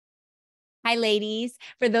Hi, ladies.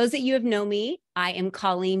 For those that you have known me, I am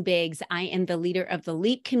Colleen Biggs. I am the leader of the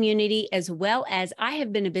LEAP community, as well as I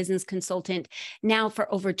have been a business consultant now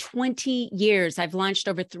for over 20 years. I've launched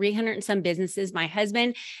over 300 and some businesses. My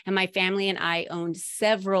husband and my family and I owned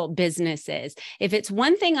several businesses. If it's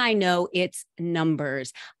one thing I know, it's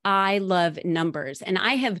numbers. I love numbers. And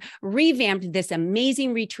I have revamped this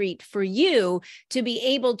amazing retreat for you to be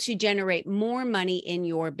able to generate more money in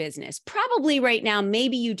your business. Probably right now,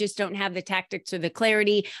 maybe you just don't have the tactics or the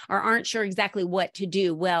clarity or aren't sure exactly what to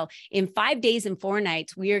do. Well, in 5 days and 4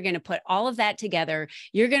 nights, we are going to put all of that together.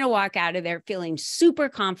 You're going to walk out of there feeling super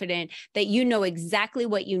confident that you know exactly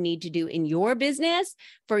what you need to do in your business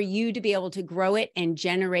for you to be able to grow it and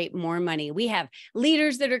generate more money. We have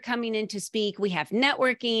leaders that are coming in to speak. We have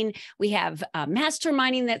networking. We have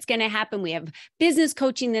masterminding that's going to happen. We have business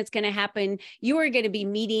coaching that's going to happen. You are going to be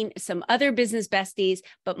meeting some other business besties,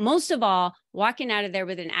 but most of all, walking out of there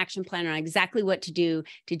with an action plan on exactly what to do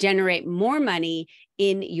to generate more money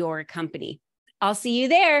in your company. I'll see you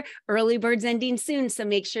there. Early birds ending soon, so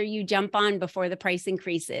make sure you jump on before the price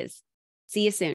increases. See you soon.